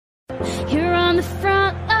the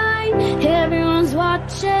front line, everyone's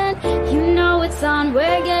watching. You know it's on,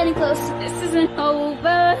 we're getting closer, this isn't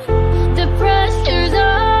over. The pressure's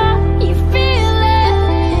on, you feel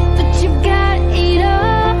it, but you got it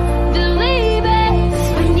all, believe it.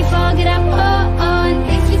 When you fall, get up, oh, oh, and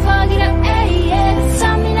if you fall, get up, hey, yeah.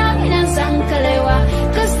 Samina, mina, sankalewa,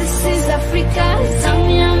 cause this is Africa.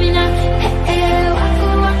 Samina, mina, hey, hey, waka,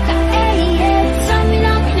 waka, hey, yeah.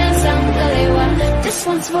 Samina, mina, sankalewa, this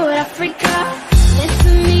one's for Africa.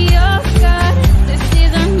 Listen to me, oh God, this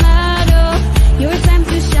is our motto. Your time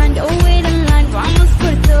to shine, don't wait in line, vamos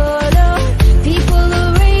por todo. People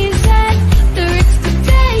will raise it, their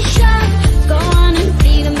expectation. Go on and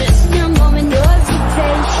feed them, this is your moment, your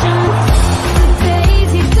expectation.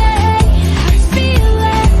 Today's your day, I feel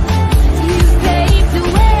it. You paved the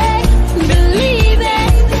way, believe it.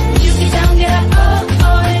 You get down, get up, oh,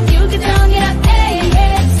 oh, and you get down, get up, hey,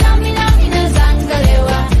 hey. Samina, mina,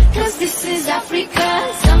 zangalewa, cause this is Africa.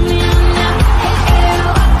 Samina, mina, hey, hey,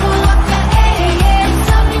 waka, waka, hey, hey.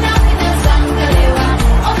 Samina, mina, zangalewa,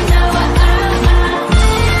 oh, now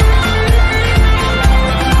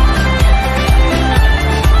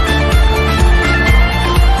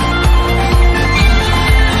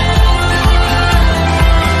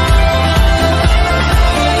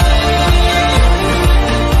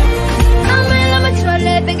I'm a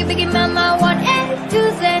trolley, biggie, biggie, mama, 1 A to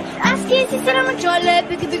Z. Ask Kissy, said I'm a trolley,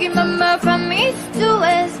 biggie, biggie, mama, from east to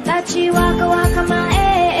west. Bachi, waka, waka, my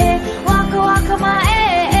eh, eh. Waka, waka, my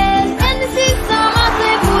eh, eh. And this is some of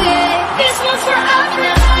the booyah. This one's for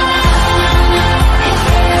Africa.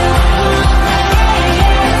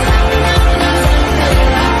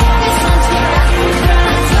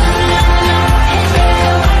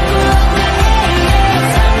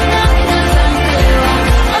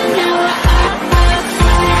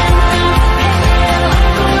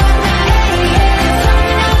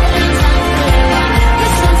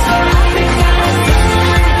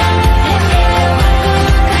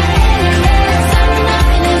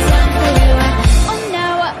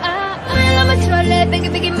 Biggie,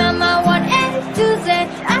 biggie, mama, 1 A to Z.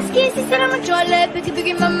 Ask Kissy, said I'm a trolley, biggie,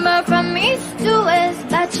 biggie, mama, from east to west.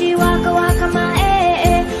 Bachi, waka, waka, my eh,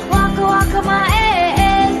 eh. Waka, waka, my